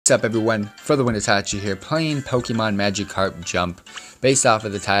What's up everyone, FTWitachiPlays here, playing Pokemon Magikarp Jump. Based off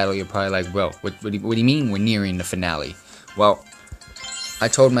of the title, you're probably like, well, what do you mean we're nearing the finale? Well, I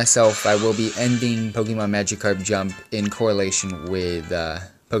told myself I will be ending Pokemon Magikarp Jump in correlation with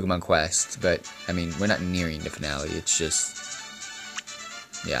Pokemon Quest, but, I mean, we're not nearing the finale, it's just,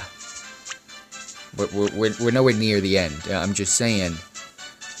 yeah. We're nowhere near the end. I'm just saying,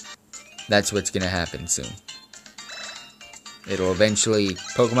 that's what's gonna happen soon.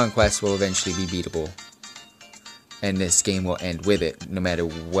 Pokemon Quest will eventually be beatable. And this game will end with it, no matter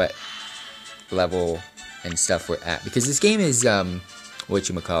what level and stuff we're at. Because this game is,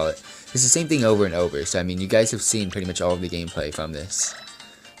 whatchamacallit. It's the same thing over and over. So, I mean, you guys have seen pretty much all of the gameplay from this.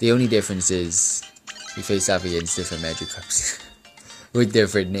 The only difference is, we face off against different Magikarps. with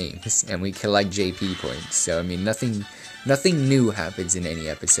different names. And we collect JP points. So, I mean, nothing new happens in any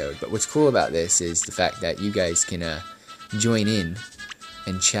episode. But what's cool about this is the fact that you guys can, join in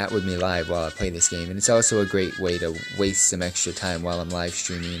and chat with me live while I play this game, and it's also a great way to waste some extra time while I'm live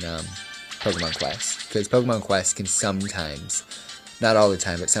streaming Pokemon Quest, because Pokemon Quest can sometimes, not all the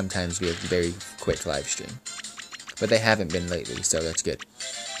time, but sometimes be a very quick live stream, but they haven't been lately, so that's good.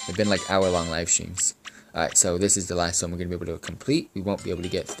 They've been like hour-long live streams. Alright, so this is the last one we're going to be able to complete. We won't be able to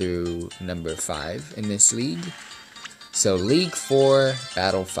get through number 5 in this league, so League 4,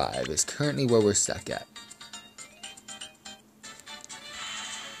 Battle 5 is currently where we're stuck at.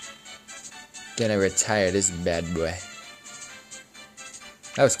 Gonna retire this bad boy.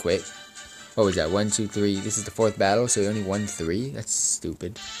 That was quick. What was that? 1, 2, 3. This is the 4th battle, so he only won 3? That's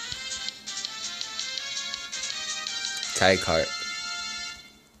stupid. Magikarp.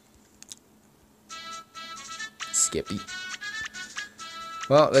 Skippy.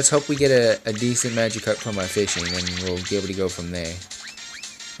 Well, let's hope we get a decent Magikarp from our fishing, and we'll be able to go from there.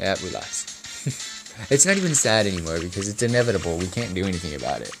 Yeah, we lost. It's not even sad anymore, because it's inevitable. We can't do anything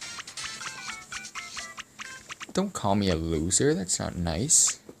about it. Don't call me a loser, that's not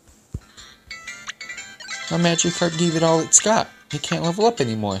nice. My Magikarp gave it all it's got. It can't level up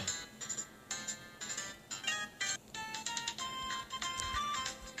anymore.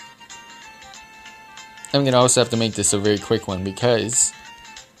 I'm gonna also have to make this a very quick one because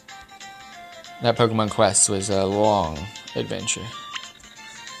that Pokemon Quest was a long adventure.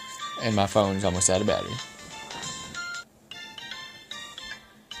 And my phone's almost out of battery.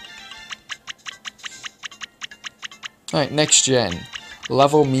 Alright, next gen.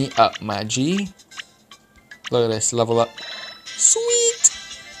 Level me up, my G. Look at this, level up. Sweet!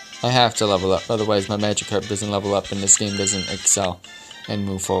 I have to level up, otherwise my Magikarp doesn't level up and this game doesn't excel and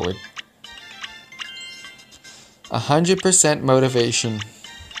move forward. 100% motivation.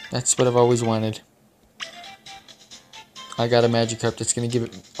 That's what I've always wanted. I got a Magikarp that's gonna give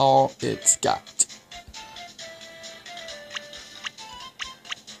it all it's got.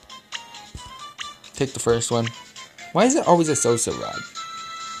 Take the first one. Why is it always a Sosa rod?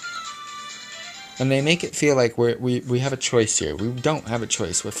 And they make it feel like we have a choice here. We don't have a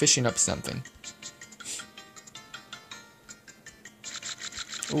choice. We're fishing up something.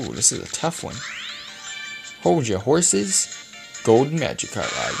 Ooh, this is a tough one. Hold your horses. Golden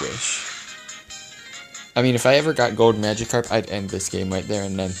Magikarp, I wish. I mean, if I ever got Golden Magikarp, I'd end this game right there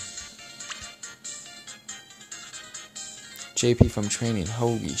and then. JP from training.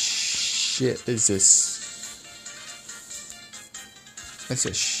 Holy shit, is this... That's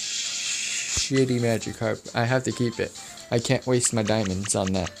a shitty Magikarp. I have to keep it. I can't waste my diamonds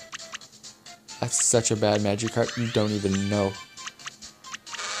on that. That's such a bad Magikarp. You don't even know.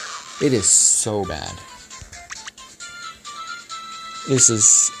 It is so bad. This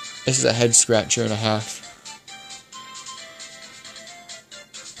is a head scratcher and a half.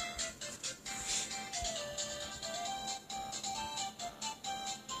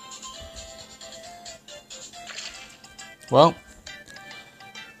 Well,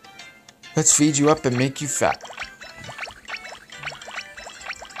 let's feed you up and make you fat.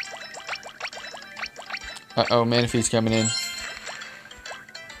 Uh-oh, Manaphy's coming in.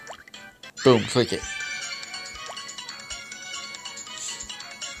 Boom, click it.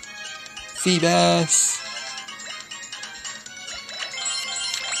 Feed us!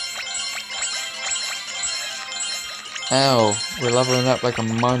 Ow, we're leveling up like a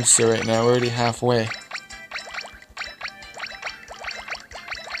monster right now. We're already halfway.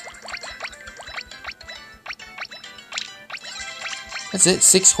 That's it?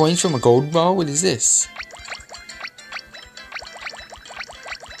 6 coins from a gold ball? What is this?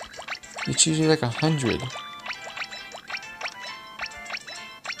 It's usually like 100.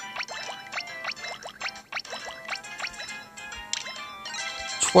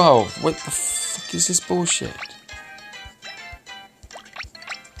 $12. What the fuck is this bullshit?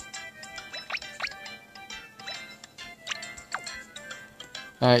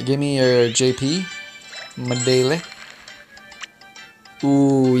 Alright, give me your JP. Madele.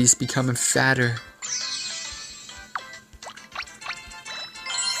 Ooh, he's becoming fatter.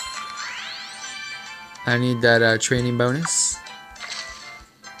 I need that training bonus.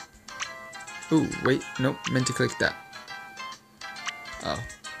 Ooh, wait, nope, meant to click that. Oh.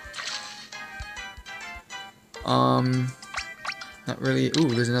 Not really. Ooh,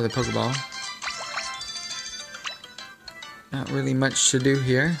 there's another Pokeball. Not really much to do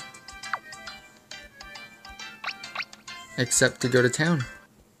here. Except to go to town.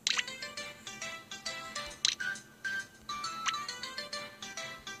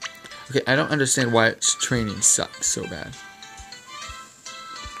 Okay, I don't understand why its training sucks so bad.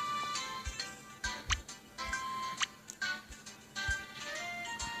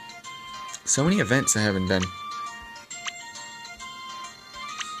 So many events I haven't done.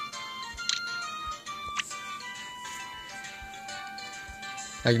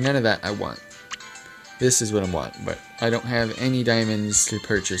 Like, none of that I want. This is what I want, but I don't have any diamonds to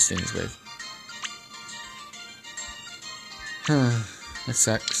purchase things with. That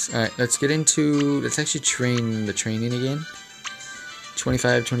sucks. Alright, let's get into... Let's actually train the training again.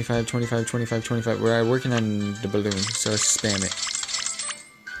 25, 25, 25, 25, 25. We're working on the balloon, so let's spam it.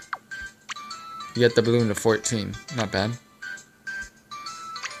 You get the balloon to 14. Not bad.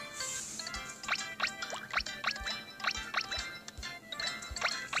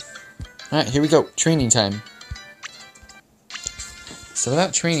 Alright, here we go. Training time. So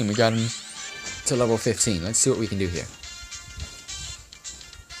without training, we got him to level 15. Let's see what we can do here.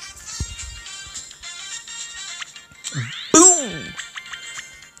 Boom!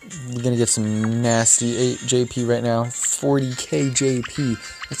 We're gonna get some nasty 8 JP right now. 40k JP.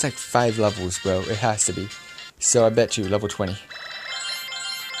 That's like 5 levels, bro. It has to be. So I bet you, level 20.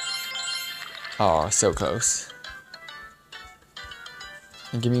 Oh, so close.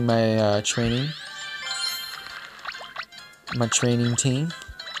 And give me my training. My training team.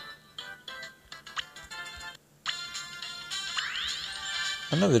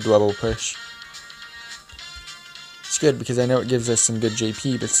 Another double push. It's good because I know it gives us some good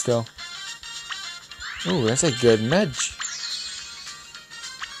JP, but still. Ooh, that's a good Medj.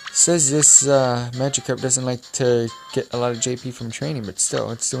 Says this Magikarp doesn't like to get a lot of JP from training, but still,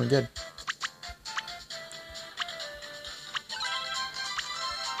 it's doing good.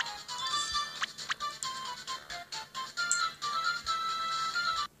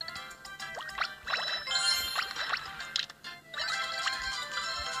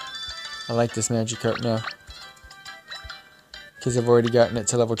 I like this Magikarp now. Because I've already gotten it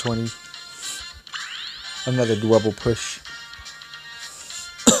to level 20. Another double push.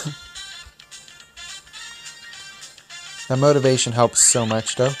 The motivation helps so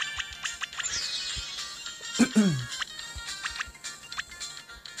much though.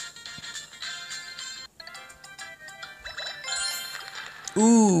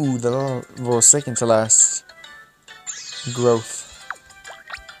 Ooh, the little second to last growth.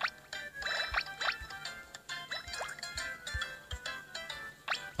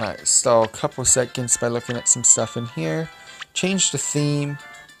 Alright, stall a couple seconds by looking at some stuff in here. Change the theme.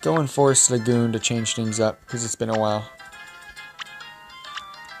 Go in Forest Lagoon to change things up, because it's been a while.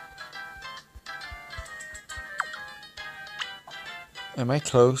 Am I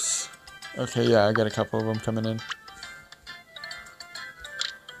close? Okay, yeah, I got a couple of them coming in.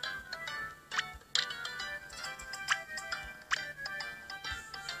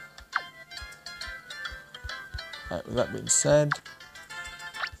 Alright, with that being said...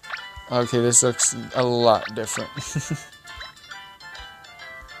 Okay, this looks a lot different.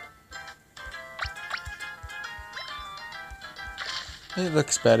 It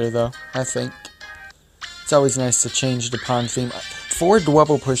looks better though, I think. It's always nice to change the pond theme. 4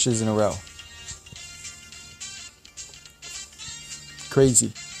 double pushes in a row.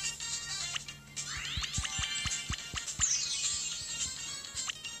 Crazy.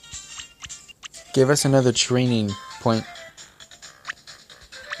 Give us another training point.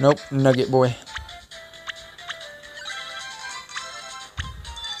 Nope, Nugget Boy.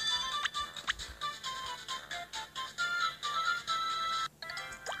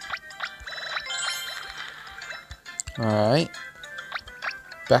 Alright.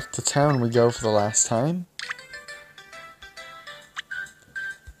 Back to town we go for the last time.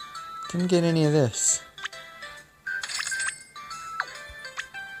 Didn't get any of this.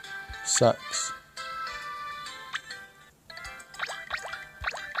 Sucks.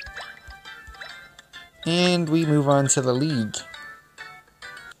 And we move on to the league.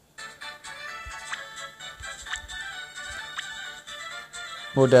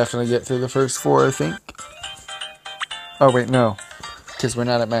 We'll definitely get through the first 4, I think. Oh wait, no. because we're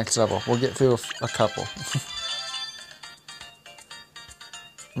not at max level. We'll get through a couple.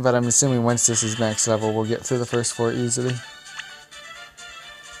 But I'm assuming once this is max level, we'll get through the first 4 easily.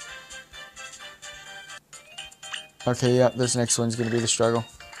 Okay, yeah, this next one's going to be the struggle.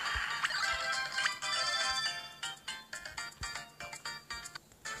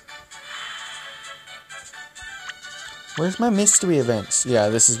 Where's my mystery events? Yeah,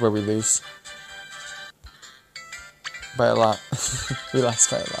 this is where we lose. By a lot. We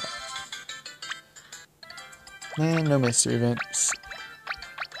lost by a lot. Man, no mystery events.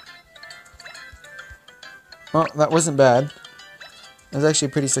 Well, that wasn't bad. It was actually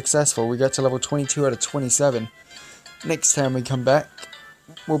pretty successful. We got to level 22 out of 27. Next time we come back,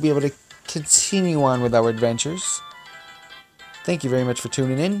 we'll be able to continue on with our adventures. Thank you very much for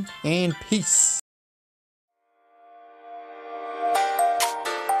tuning in, and peace!